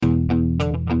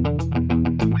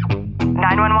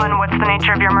What's the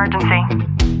nature of your emergency?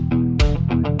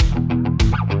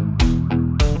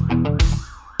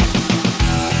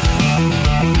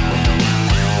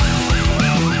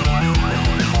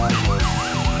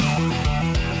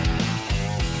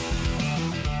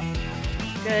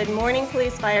 Good morning,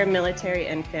 police, fire, military,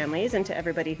 and families, and to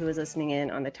everybody who is listening in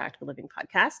on the Tactical Living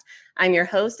podcast. I'm your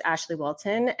host, Ashley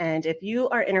Walton, and if you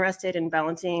are interested in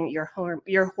balancing your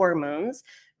hormones,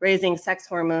 raising sex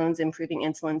hormones, improving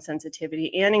insulin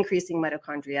sensitivity, and increasing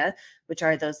mitochondria, which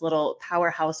are those little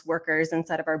powerhouse workers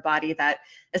inside of our body that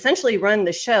essentially run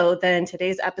the show, then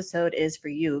today's episode is for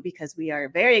you because we are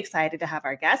very excited to have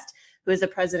our guest, who is the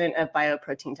president of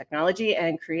Bioprotein Technology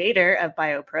and creator of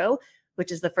BioPro,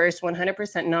 which is the first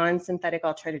 100% non-synthetic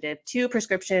alternative to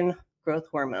prescription growth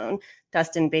hormone.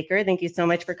 Dustin Baker, thank you so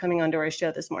much for coming onto our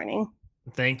show this morning.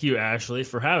 Thank you, Ashley,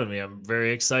 for having me. I'm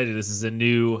very excited. This is a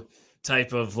new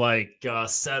type of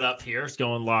setup here. It's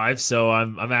going live, so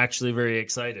I'm actually very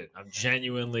excited. I'm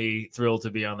genuinely thrilled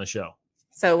to be on the show.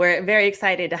 So we're very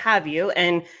excited to have you.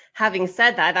 And having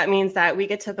said that, that means that we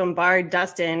get to bombard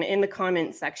Dustin in the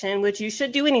comments section, which you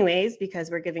should do anyways, because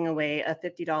we're giving away a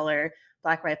 $50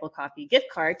 Black Rifle Coffee gift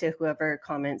card to whoever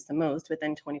comments the most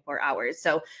within 24 hours.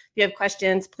 So if you have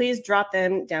questions, please drop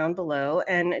them down below.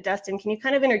 And Dustin, can you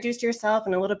kind of introduce yourself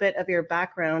and a little bit of your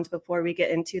background before we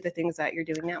get into the things that you're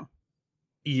doing now?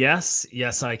 Yes,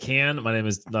 I can. My name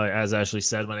is, as Ashley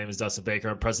said, my name is Dustin Baker.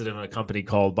 I'm president of a company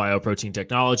called Bioprotein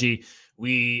Technology.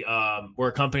 We're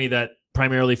a company that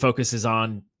primarily focuses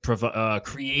on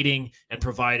creating and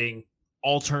providing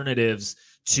alternatives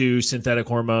to synthetic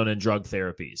hormone and drug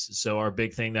therapies. So our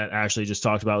big thing that Ashley just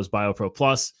talked about was BioPro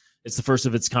Plus. It's the first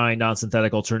of its kind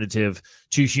non-synthetic alternative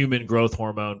to human growth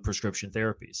hormone prescription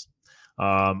therapies.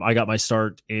 I got my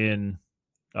start in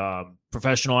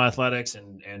professional athletics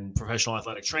and professional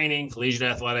athletic training, collegiate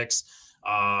athletics,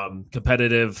 all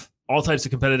types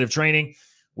of competitive training,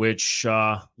 which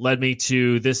led me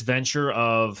to this venture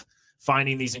of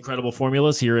finding these incredible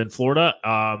formulas here in Florida,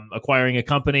 acquiring a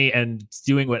company and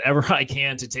doing whatever I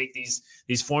can to take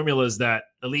these formulas that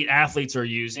elite athletes are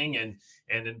using and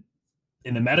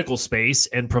in the medical space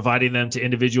and providing them to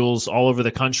individuals all over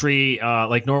the country,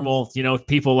 like normal,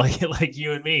 people like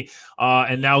you and me,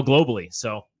 and now globally.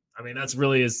 So, I mean, that's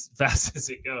really as fast as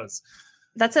it goes.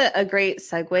 That's a great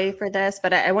segue for this,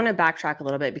 but I want to backtrack a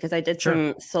little bit because I did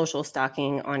some social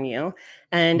stalking on you.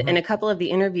 And in a couple of the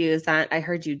interviews that I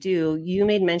heard you do, you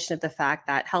made mention of the fact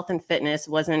that health and fitness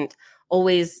wasn't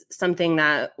always something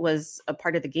that was a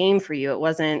part of the game for you. It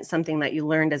wasn't something that you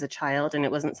learned as a child, and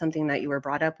it wasn't something that you were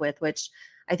brought up with, which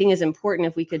I think is important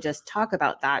if we could just talk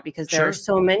about that, because there are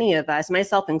so many of us,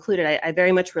 myself included. I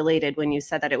very much related when you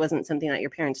said that it wasn't something that your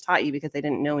parents taught you because they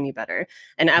didn't know any better.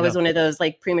 And I was one of those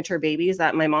premature babies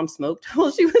that my mom smoked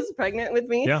while she was pregnant with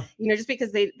me, just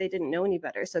because they didn't know any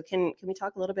better. So can we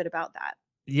talk a little bit about that?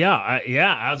 Yeah,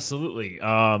 absolutely.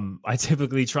 I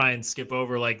typically try and skip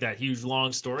over that huge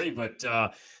long story, but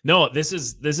no, this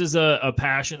is a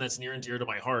passion that's near and dear to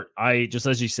my heart. Just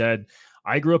as you said,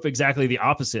 I grew up exactly the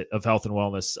opposite of health and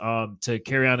wellness. To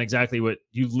carry on exactly what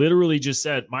you literally just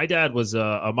said, my dad was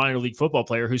a minor league football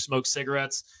player who smoked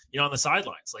cigarettes, on the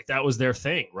sidelines. That was their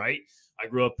thing, right? I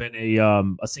grew up in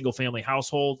a single family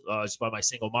household, just by my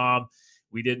single mom.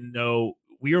 We didn't know.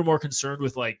 We were more concerned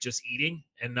with just eating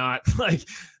and not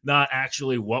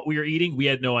actually what we were eating. We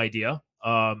had no idea.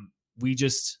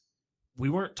 We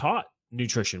weren't taught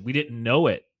nutrition. We didn't know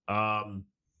it.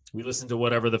 We listened to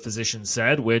whatever the physician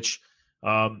said, which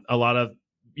a lot of,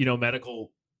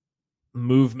 medical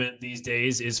movement these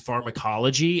days is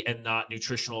pharmacology and not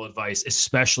nutritional advice,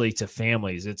 especially to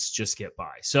families. It's just get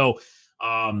by. So,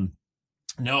 you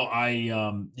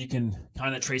can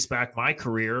kind of trace back my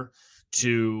career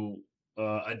to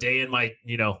a day in my,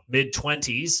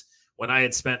 mid-20s when I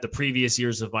had spent the previous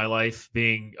years of my life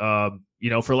being,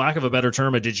 for lack of a better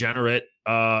term, a degenerate,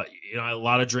 a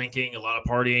lot of drinking, a lot of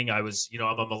partying. I was,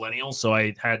 I'm a millennial, so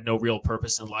I had no real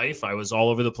purpose in life. I was all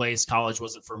over the place. College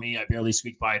wasn't for me. I barely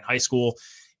squeaked by in high school.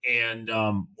 And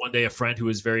one day a friend who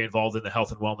was very involved in the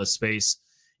health and wellness space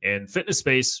and fitness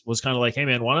space was kind of like, hey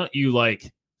man, why don't you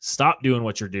stop doing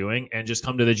what you're doing and just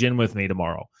come to the gym with me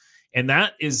tomorrow? And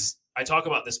I talk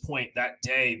about this point that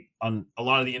day on a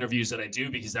lot of the interviews that I do,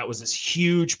 because that was this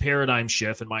huge paradigm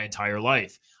shift in my entire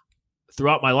life.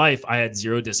 Throughout my life, I had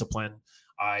zero discipline.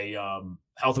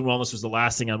 Health and wellness was the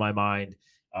last thing on my mind.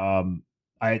 I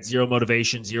had zero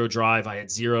motivation, zero drive. I had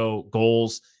zero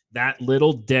goals. That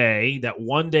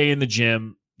one day in the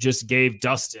gym just gave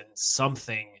Dustin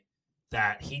something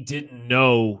that he didn't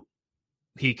know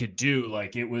he could do.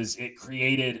 Like it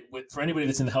created for anybody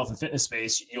that's in the health and fitness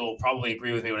space, you'll probably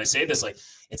agree with me when I say this, like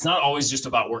it's not always just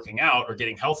about working out or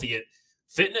getting healthy.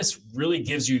 Fitness really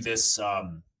gives you this,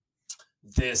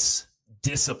 this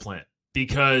discipline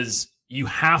because you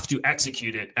have to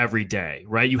execute it every day,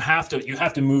 right? You have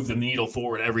to move the needle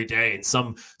forward every day in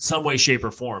some way, shape,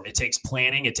 or form. It takes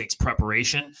planning, it takes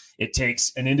preparation, it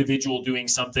takes an individual doing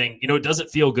something. It doesn't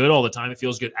feel good all the time. It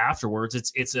feels good afterwards.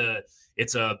 It's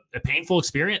a painful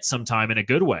experience sometime in a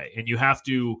good way, and you have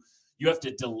to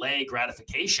delay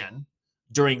gratification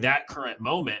during that current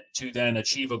moment to then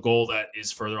achieve a goal that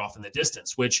is further off in the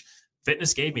distance, which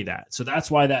fitness gave me that. So that's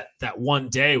why that one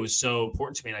day was so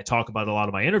important to me. And I talk about it a lot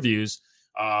of my interviews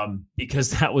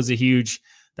because that was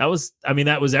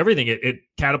everything. It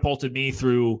catapulted me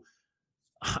through.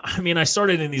 I mean, I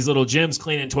started in these little gyms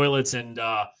cleaning toilets and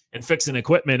fixing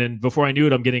equipment. And before I knew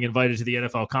it, I'm getting invited to the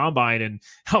NFL Combine and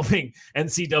helping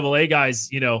NCAA guys,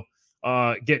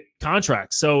 get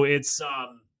contracts. So it's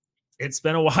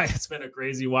been a while. It's been a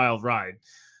crazy, wild ride.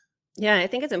 Yeah, I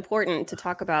think it's important to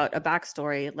talk about a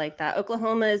backstory like that.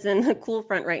 Oklahoma is in the cool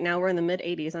front right now. We're in the mid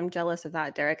 80s. I'm jealous of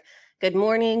that, Derek. Good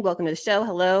morning. Welcome to the show.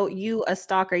 Hello. You a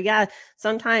stalker. Yeah,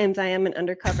 sometimes I am an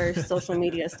undercover social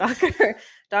media stalker.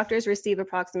 Doctors receive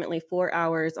approximately 4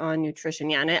 hours on nutrition.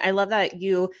 Yeah, and I love that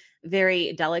you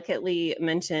very delicately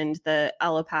mentioned the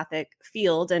allopathic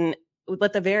field and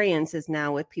what the variance is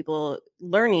now with people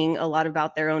learning a lot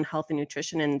about their own health and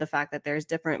nutrition and the fact that there's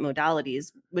different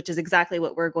modalities, which is exactly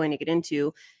what we're going to get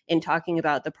into in talking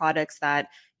about the products that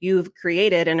you've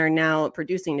created and are now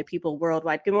producing to people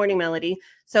worldwide. Good morning, Melody.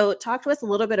 So talk to us a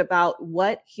little bit about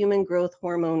what human growth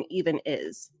hormone even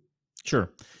is.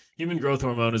 Sure. Human growth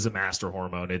hormone is a master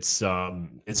hormone. It's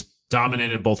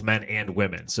dominant in both men and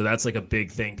women. So that's like a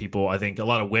big thing. I think a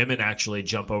lot of women actually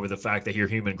jump over the fact that you're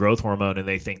human growth hormone and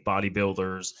they think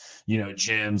bodybuilders,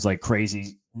 gyms, like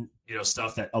crazy,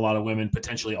 stuff that a lot of women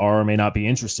potentially are or may not be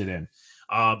interested in.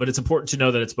 But it's important to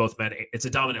know that it's both men. It's a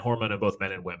dominant hormone in both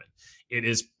men and women. It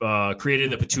is created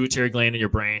in the pituitary gland in your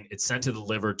brain. It's sent to the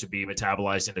liver to be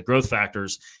metabolized into growth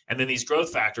factors. And then these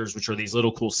growth factors, which are these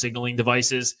little cool signaling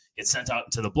devices, get sent out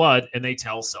into the blood and they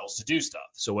tell cells to do stuff.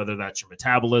 So whether that's your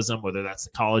metabolism, whether that's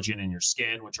the collagen in your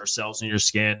skin, which are cells in your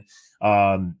skin,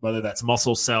 whether that's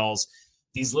muscle cells,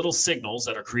 these little signals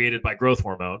that are created by growth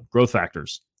hormone, growth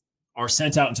factors, are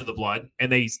sent out into the blood and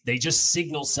they just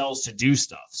signal cells to do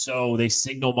stuff. So they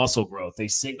signal muscle growth, they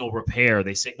signal repair,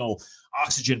 they signal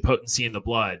oxygen potency in the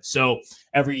blood. So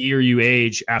every year you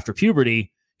age after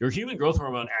puberty, your human growth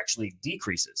hormone actually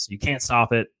decreases. You can't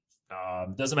stop it.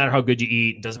 Doesn't matter how good you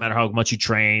eat. Doesn't matter how much you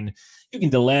train. You can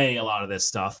delay a lot of this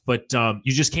stuff, but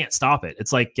you just can't stop it.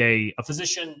 It's like a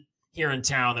physician here in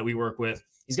town that we work with.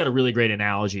 He's got a really great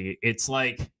analogy. It's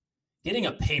like getting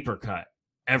a paper cut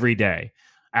every day.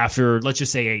 After, let's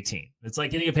just say 18. It's like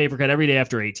getting a paper cut every day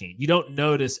after 18. You don't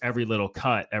notice every little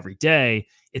cut every day.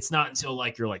 It's not until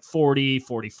like you're like 40,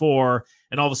 44,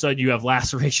 and all of a sudden you have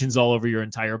lacerations all over your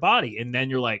entire body. And then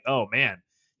you're like, oh man,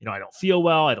 I don't feel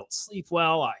well. I don't sleep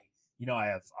well. I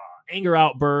have anger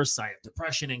outbursts. I have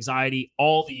depression, anxiety,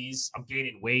 all these. I'm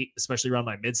gaining weight, especially around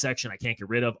my midsection. I can't get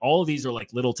rid of. All of these are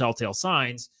like little telltale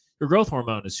signs. Your growth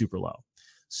hormone is super low.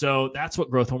 So that's what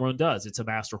growth hormone does. It's a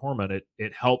master hormone.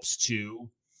 It helps to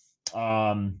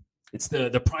it's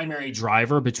the primary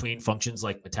driver between functions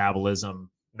like metabolism,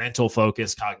 mental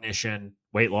focus, cognition,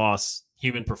 weight loss,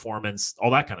 human performance,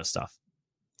 all that kind of stuff.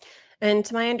 And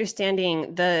to my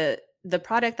understanding, the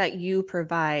product that you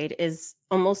provide is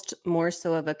almost more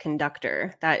so of a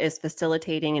conductor that is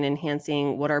facilitating and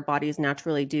enhancing what our bodies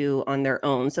naturally do on their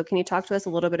own. So can you talk to us a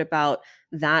little bit about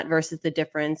that versus the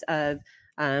difference of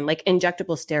like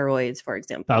injectable steroids, for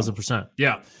example? 1,000%.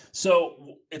 Yeah.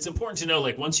 So it's important to know,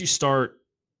 like, once you start,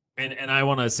 and I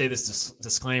want to say this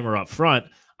disclaimer up front,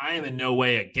 I am in no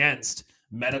way against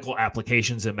medical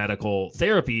applications and medical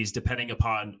therapies, depending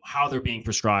upon how they're being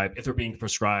prescribed, if they're being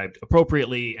prescribed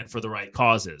appropriately and for the right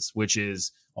causes, which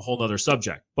is a whole nother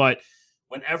subject. But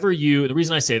the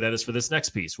reason I say that is for this next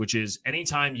piece, which is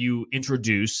anytime you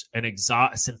introduce a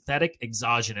synthetic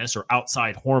exogenous or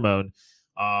outside hormone,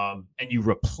 and you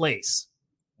replace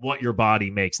what your body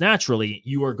makes naturally,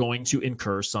 you are going to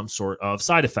incur some sort of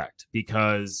side effect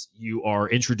because you are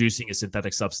introducing a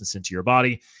synthetic substance into your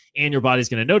body, and your body's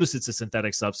going to notice it's a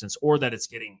synthetic substance or that it's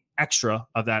getting extra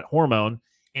of that hormone,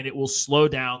 and it will slow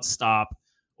down, stop,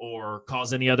 or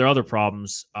cause any other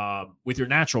problems with your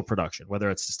natural production, whether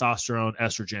it's testosterone,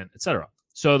 estrogen, etc.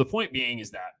 So the point being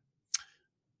is that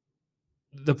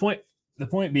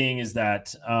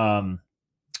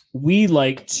we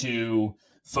like to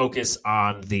focus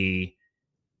on the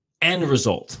end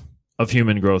result of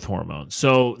human growth hormone.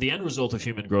 So the end result of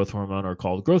human growth hormone are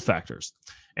called growth factors.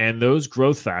 And those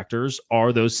growth factors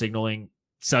are those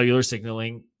cellular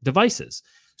signaling devices.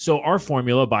 So our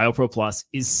formula, BioPro Plus,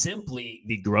 is simply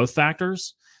the growth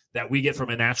factors that we get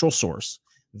from a natural source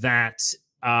that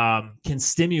can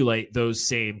stimulate those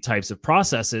same types of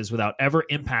processes without ever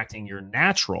impacting your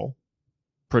natural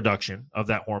production of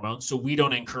that hormone. So we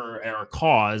don't incur or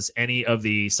cause any of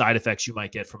the side effects you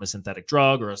might get from a synthetic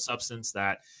drug or a substance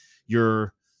that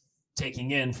you're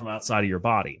taking in from outside of your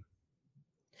body.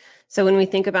 So when we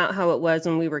think about how it was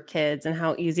when we were kids and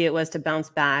how easy it was to bounce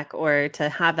back or to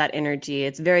have that energy,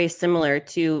 it's very similar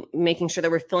to making sure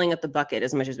that we're filling up the bucket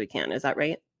as much as we can. Is that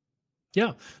right?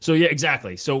 Yeah. So yeah,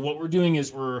 exactly. So what we're doing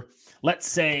is let's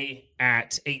say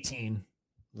at 18,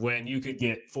 when you could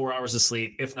get 4 hours of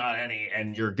sleep, if not any,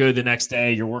 and you're good the next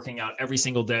day, you're working out every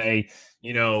single day,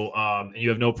 and you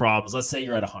have no problems. Let's say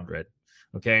you're at 100.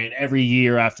 Okay. And every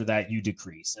year after that, you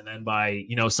decrease. And then by,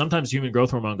 sometimes human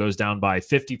growth hormone goes down by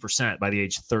 50% by the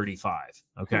age 35.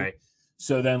 Okay. Mm-hmm.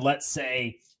 So then let's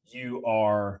say you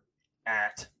are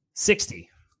at 60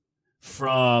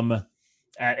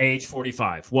 at age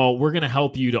 45. Well, we're going to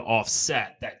help you to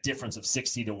offset that difference of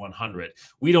 60 to 100.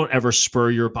 We don't ever spur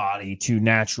your body to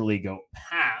naturally go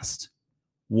past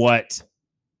what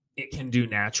it can do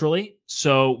naturally.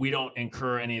 So we don't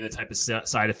incur any of the type of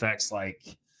side effects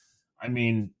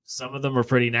some of them are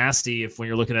pretty nasty when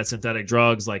you're looking at synthetic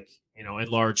drugs,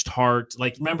 enlarged heart.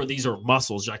 Remember, these are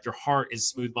muscles. Like your heart is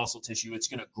smooth muscle tissue. It's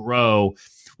going to grow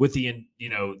with the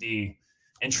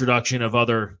introduction of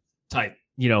other type,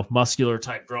 muscular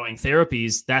type growing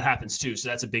therapies. That happens too. So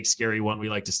that's a big, scary one we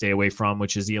like to stay away from,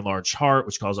 which is the enlarged heart,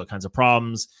 which causes all kinds of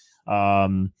problems.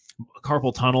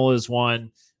 Carpal tunnel is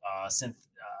one.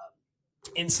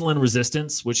 Insulin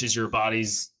resistance, which is your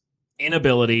body's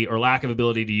inability or lack of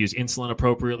ability to use insulin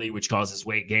appropriately, which causes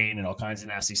weight gain and all kinds of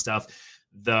nasty stuff.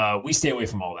 We stay away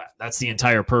from all that. That's the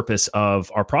entire purpose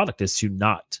of our product, is to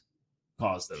not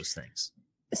cause those things.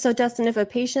 So Dustin, if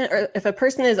a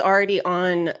person is already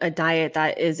on a diet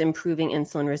that is improving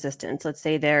insulin resistance, let's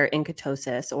say they're in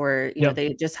ketosis or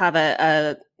they just have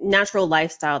a natural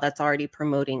lifestyle that's already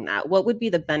promoting that, what would be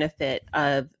the benefit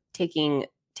of taking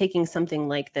something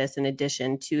like this in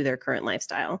addition to their current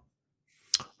lifestyle?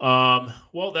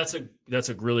 Well, that's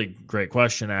a really great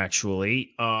question,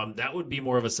 actually. That would be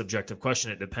more of a subjective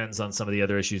question. It depends on some of the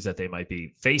other issues that they might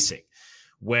be facing.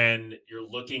 When you're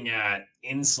looking at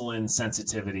insulin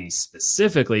sensitivity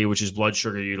specifically, which is blood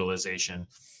sugar utilization,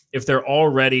 if they're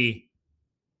already,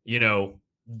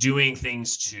 doing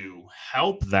things to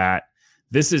help that,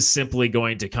 this is simply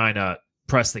going to kind of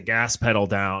press the gas pedal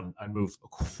down and move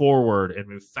forward and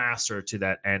move faster to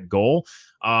that end goal.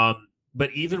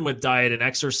 But even with diet and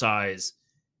exercise,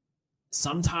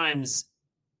 sometimes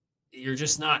you're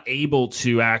just not able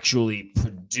to actually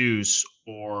produce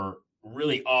or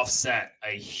really offset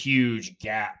a huge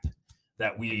gap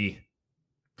that we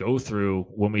go through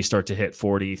when we start to hit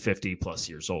 40, 50 plus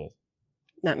years old.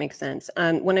 That makes sense.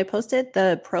 When I posted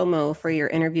the promo for your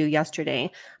interview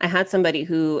yesterday, I had somebody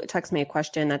who texted me a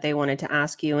question that they wanted to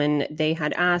ask you, and they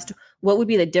had asked, what would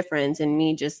be the difference in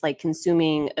me just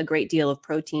consuming a great deal of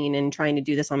protein and trying to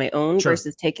do this on my own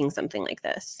versus taking something like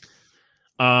this?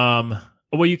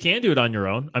 Well, you can do it on your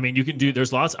own. I mean,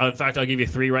 there's lots. In fact, I'll give you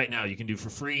 3 right now. You can do for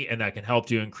free, and that can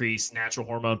help you increase natural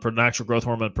growth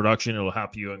hormone production. It'll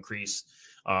help you increase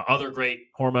other great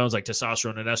hormones like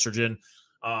testosterone and estrogen.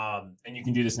 And you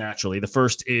can do this naturally. The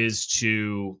first is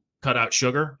to cut out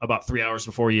sugar about 3 hours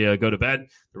before you go to bed.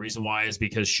 The reason why is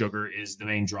because sugar is the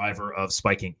main driver of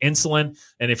spiking insulin.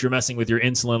 And if you're messing with your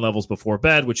insulin levels before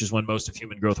bed, which is when most of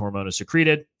human growth hormone is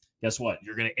secreted, guess what?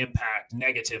 You're going to impact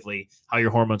negatively how your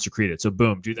hormones are secreted. So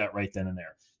boom, do that right then and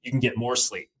there. You can get more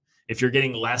sleep. If you're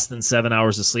getting less than 7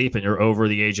 hours of sleep and you're over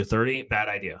the age of 30, bad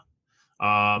idea.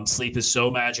 Sleep is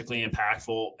so magically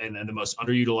impactful and the most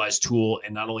underutilized tool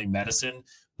in not only medicine,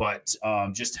 but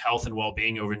just health and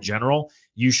well-being over in general.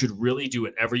 You should really do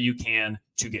whatever you can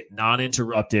to get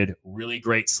non-interrupted, really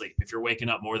great sleep. If you're waking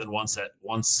up more than once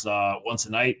a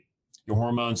night, your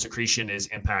hormone secretion is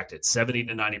impacted. 70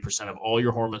 to 90% of all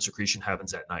your hormone secretion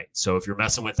happens at night. So if you're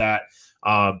messing with that,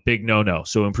 big no-no.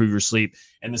 So improve your sleep.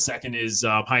 And the second is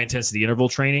high-intensity interval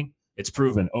training. It's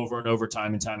proven over and over,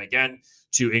 time and time again,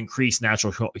 to increase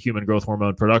natural human growth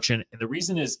hormone production. And the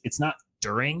reason is it's not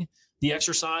during the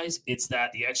exercise, it's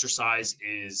that the exercise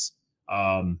is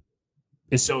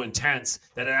so intense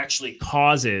that it actually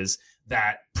causes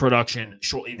that production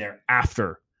shortly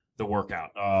thereafter the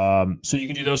workout. So you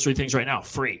can do those 3 things right now,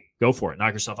 free. Go for it.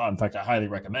 Knock yourself out. In fact, I highly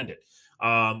recommend it.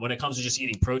 When it comes to just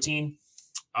eating protein,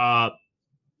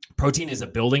 protein is a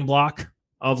building block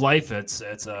of life.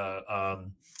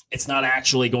 It's not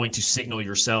actually going to signal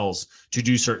your cells to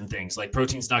do certain things. Like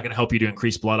protein's not going to help you to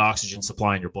increase blood oxygen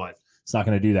supply in your blood. It's not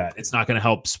going to do that. It's not going to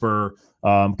help spur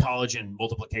collagen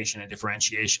multiplication and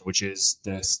differentiation, which is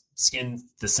the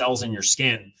cells in your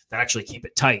skin that actually keep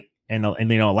it tight and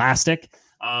elastic.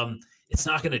 It's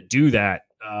not going to do that.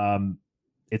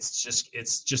 It's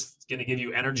just going to give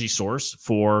you energy source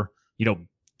for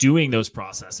doing those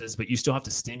processes, but you still have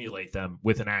to stimulate them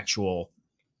with a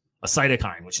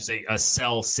cytokine, which is a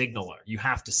cell signaler. You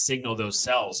have to signal those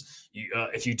cells.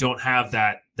 If you don't have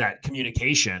that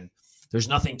communication, there's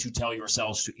nothing to tell your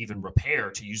cells to even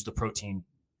repair to use the protein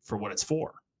for what it's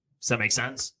for. Does that make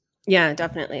sense? Yeah,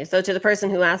 definitely. So to the person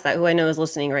who asked that, who I know is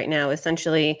listening right now,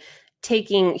 essentially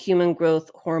taking human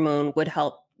growth hormone would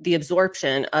help the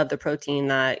absorption of the protein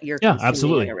that you're consuming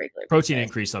absolutely. on a regular protein basis.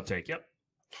 Increase uptake. Yep.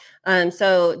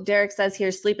 So Derek says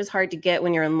here, sleep is hard to get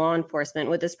when you're in law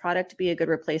enforcement. Would this product be a good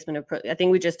replacement of protein? I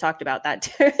think we just talked about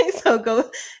that, Derek. So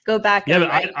go back. Yeah, but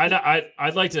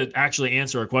I'd like to actually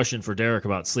answer a question for Derek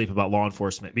about sleep, about law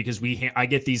enforcement, because I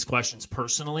get these questions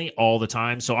personally all the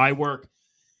time. So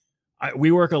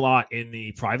we work a lot in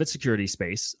the private security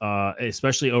space,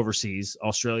 especially overseas.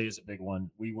 Australia is a big one.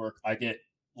 I get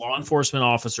law enforcement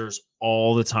officers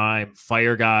all the time,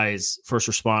 fire guys, first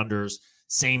responders,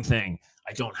 same thing.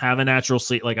 I don't have a natural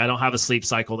sleep. Like I don't have a sleep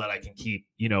cycle that I can keep,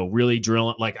 really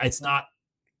drilling. Like it's not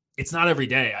every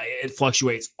day. It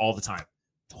fluctuates all the time.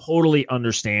 Totally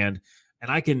understand. And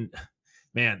I can't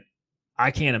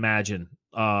imagine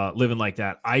living like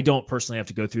that. I don't personally have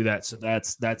to go through that. So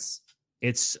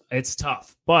it's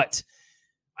tough, but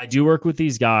I do work with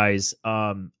these guys.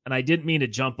 And I didn't mean to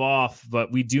jump off,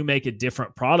 but we do make a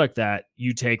different product that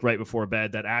you take right before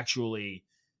bed that actually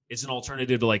is an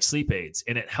alternative to like sleep aids.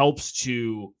 And it helps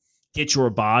to get your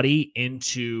body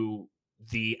into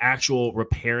the actual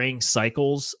repairing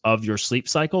cycles of your sleep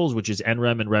cycles, which is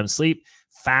NREM and REM sleep,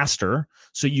 faster.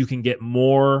 So you can get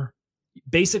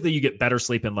basically you get better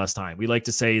sleep in less time. We like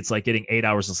to say it's like getting 8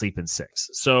 hours of sleep in 6.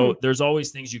 So there's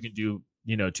always things you can do,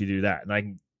 to do that.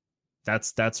 And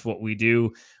that's what we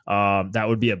do. That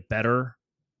would be a better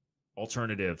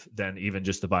alternative than even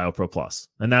just the BioPro Plus.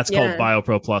 And that's called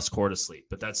BioPro Plus Core to Sleep,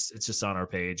 but it's just on our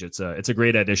page. It's a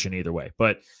great addition either way.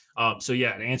 But so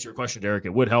yeah, to answer your question, Derek,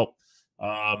 it would help.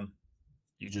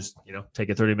 You just, take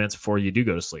it 30 minutes before you do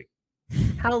go to sleep.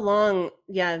 How long?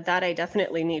 Yeah, that I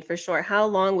definitely need for sure. How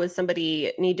long would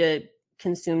somebody need to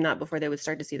consume that before they would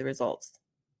start to see the results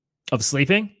of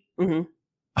sleeping? Mm-hmm.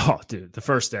 Oh, dude, the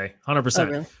first day, 100%.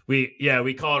 Oh, really?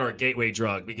 We call it our gateway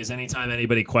drug because anytime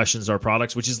anybody questions our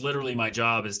products, which is literally my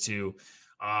job, is to,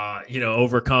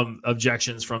 overcome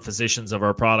objections from physicians of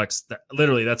our products.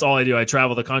 That's all I do. I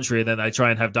travel the country and then I try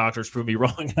and have doctors prove me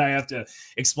wrong, and I have to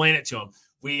explain it to them.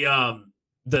 We,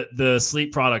 the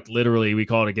sleep product, literally, we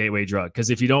call it a gateway drug because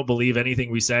if you don't believe anything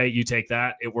we say, you take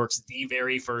that. It works the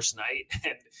very first night,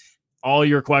 and all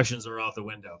your questions are out the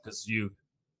window because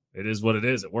it is what it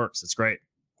is. It works. It's great.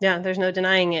 Yeah, there's no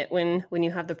denying it when you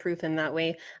have the proof in that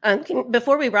way.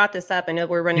 Before we wrap this up, I know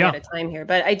we're running out of time here,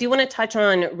 but I do want to touch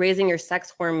on raising your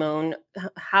sex hormone,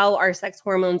 how our sex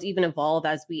hormones even evolve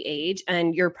as we age,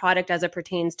 and your product as it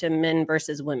pertains to men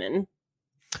versus women.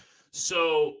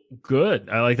 So good.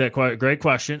 I like that. Great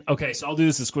question. Okay, so I'll do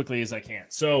this as quickly as I can.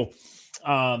 So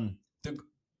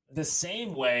the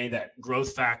same way that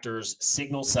growth factors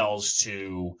signal cells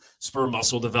to spur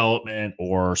muscle development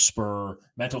or spur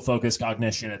mental focus,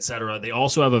 cognition, etc., they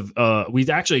also have we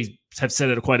actually have said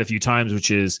it quite a few times,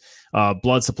 which is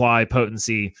blood supply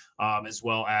potency, as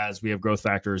well as we have growth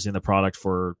factors in the product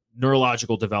for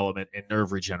neurological development and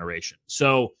nerve regeneration.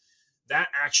 So that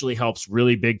actually helps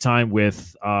really big time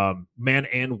with men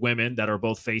and women that are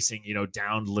both facing,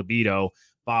 downed libido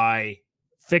by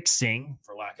fixing,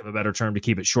 for lack of a better term, to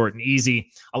keep it short and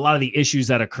easy, a lot of the issues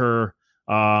that occur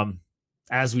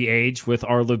as we age with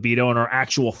our libido and our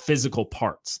actual physical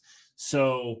parts.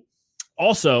 So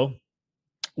also,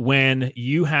 when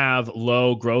you have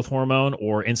low growth hormone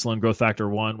or insulin growth factor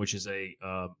 1, which is a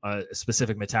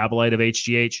specific metabolite of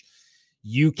HGH,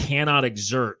 you cannot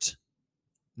exert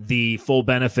the full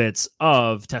benefits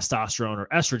of testosterone or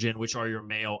estrogen, which are your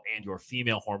male and your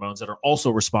female hormones that are also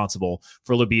responsible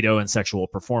for libido and sexual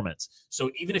performance.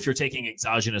 So even if you're taking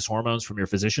exogenous hormones from your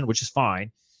physician, which is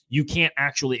fine, you can't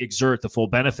actually exert the full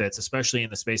benefits, especially in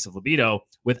the space of libido,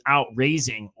 without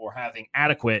raising or having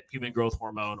adequate human growth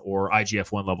hormone or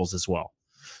IGF-1 levels as well.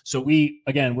 So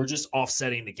we're just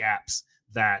offsetting the gaps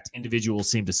that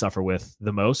individuals seem to suffer with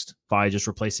the most by just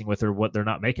replacing with what they're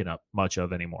not making up much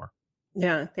of anymore.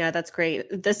 Yeah, that's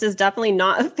great. This is definitely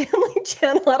not a family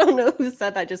channel. I don't know who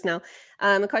said that just now.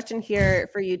 A question here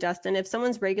for you, Dustin. If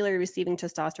someone's regularly receiving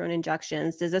testosterone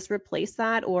injections, does this replace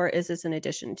that, or is this an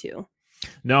addition to?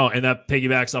 No, and that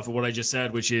piggybacks off of what I just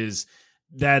said, which is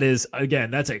that is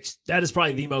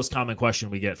probably the most common question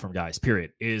we get from guys.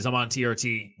 Period. Is I'm on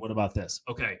TRT. What about this?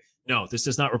 Okay, no, this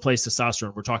does not replace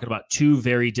testosterone. We're talking about two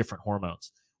very different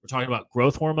hormones. We're talking about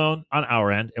growth hormone on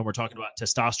our end, and we're talking about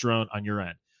testosterone on your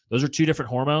end. Those are two different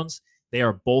hormones. They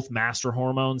are both master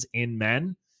hormones in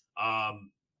men.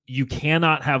 You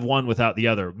cannot have one without the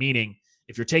other, meaning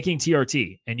if you're taking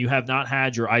TRT and you have not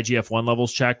had your IGF-1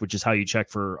 levels checked, which is how you check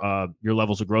for your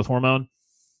levels of growth hormone,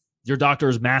 your doctor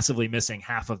is massively missing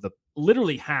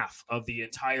literally half of the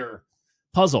entire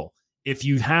puzzle. If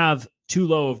you have too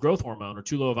low of growth hormone or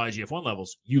too low of IGF-1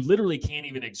 levels, you literally can't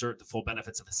even exert the full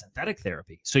benefits of a synthetic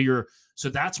therapy. So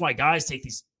that's why guys take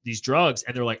these drugs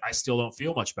and they're like, I still don't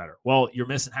feel much better. Well, you're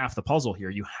missing half the puzzle here.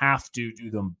 You have to do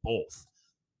them both.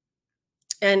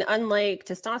 And unlike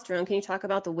testosterone, can you talk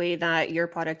about the way that your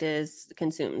product is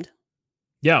consumed?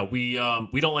 Yeah, we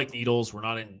don't like needles.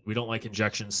 We don't like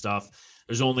injection stuff.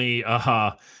 There's only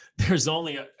a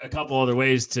couple other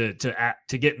ways to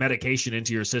get medication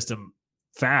into your system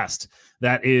fast.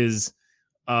 That is,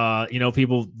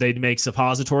 people, they make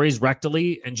suppositories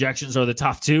rectally. Injections are the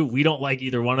top two. We don't like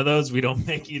either one of those. We don't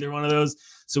make either one of those.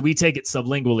 So we take it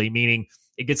sublingually, meaning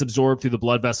it gets absorbed through the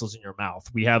blood vessels in your mouth.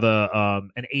 We have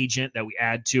an agent that we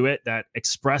add to it that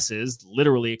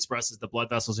literally expresses the blood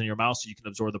vessels in your mouth so you can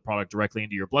absorb the product directly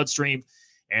into your bloodstream.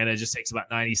 And it just takes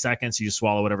about 90 seconds. You just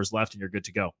swallow whatever's left and you're good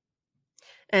to go.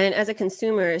 And as a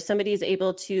consumer, somebody is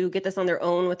able to get this on their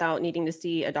own without needing to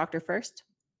see a doctor first?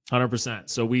 100%.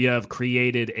 So we have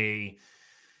created a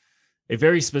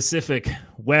very specific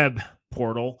web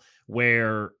portal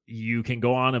where you can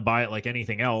go on and buy it like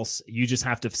anything else. You just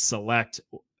have to select,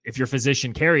 if your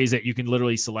physician carries it, you can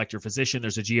literally select your physician.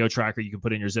 There's a geo tracker. You can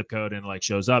put in your zip code and it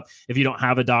shows up. If you don't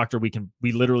have a doctor,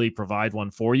 we literally provide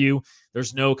one for you.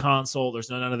 There's no consult. There's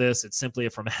none of this. It's simply a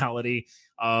formality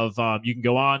of, you can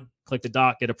go on, click the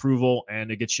doc, get approval, and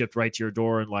it gets shipped right to your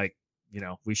door. And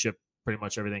we ship pretty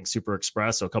much everything super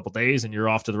express. So a couple days and you're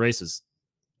off to the races.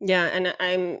 Yeah,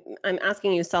 and I'm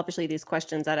asking you selfishly these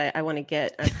questions that I want to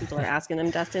get as people are asking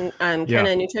them, Dustin. Can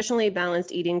a nutritionally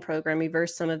balanced eating program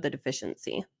reverse some of the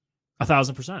deficiency?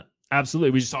 1,000%.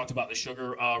 Absolutely. We just talked about the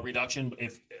sugar reduction.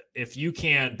 If you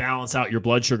can balance out your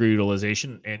blood sugar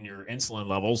utilization and your insulin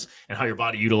levels and how your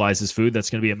body utilizes food,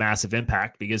 that's going to be a massive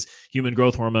impact because human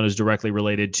growth hormone is directly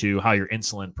related to how your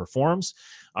insulin performs.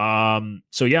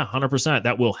 So yeah, 100%.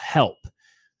 That will help.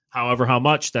 However, how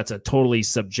much, that's a totally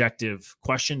subjective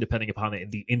question depending upon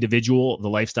the individual, the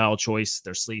lifestyle choice,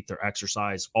 their sleep, their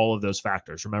exercise, all of those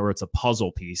factors. Remember, it's a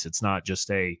puzzle piece. It's not just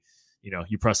you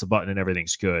press a button and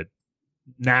everything's good.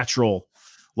 Natural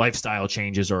lifestyle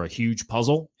changes are a huge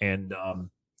puzzle and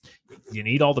you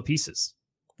need all the pieces.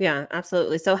 Yeah,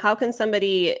 absolutely. So how can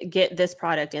somebody get this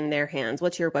product in their hands?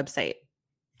 What's your website?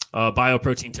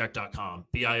 Bioproteintech.com,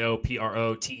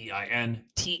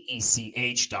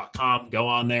 BioProteintech.com. Go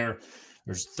on there.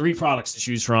 There's 3 products to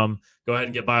choose from. Go ahead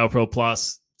and get BioPro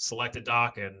Plus, select a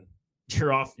doc, and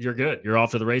you're off. You're good. You're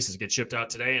off to the races. Get shipped out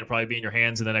today and it'll probably be in your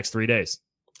hands in the next 3 days.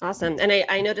 Awesome. And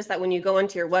I noticed that when you go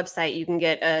onto your website, you can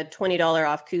get a $20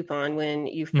 off coupon when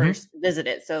you first visit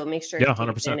it. So make sure to take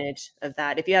 100%. advantage of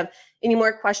that. If you have any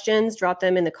more questions, drop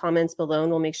them in the comments below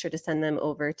and we'll make sure to send them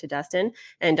over to Dustin.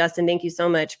 And Dustin, thank you so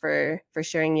much for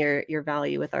sharing your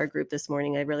value with our group this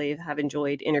morning. I really have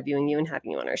enjoyed interviewing you and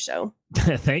having you on our show.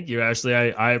 Thank you, Ashley.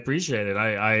 I appreciate it.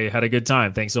 I had a good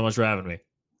time. Thanks so much for having me.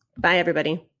 Bye,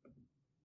 everybody.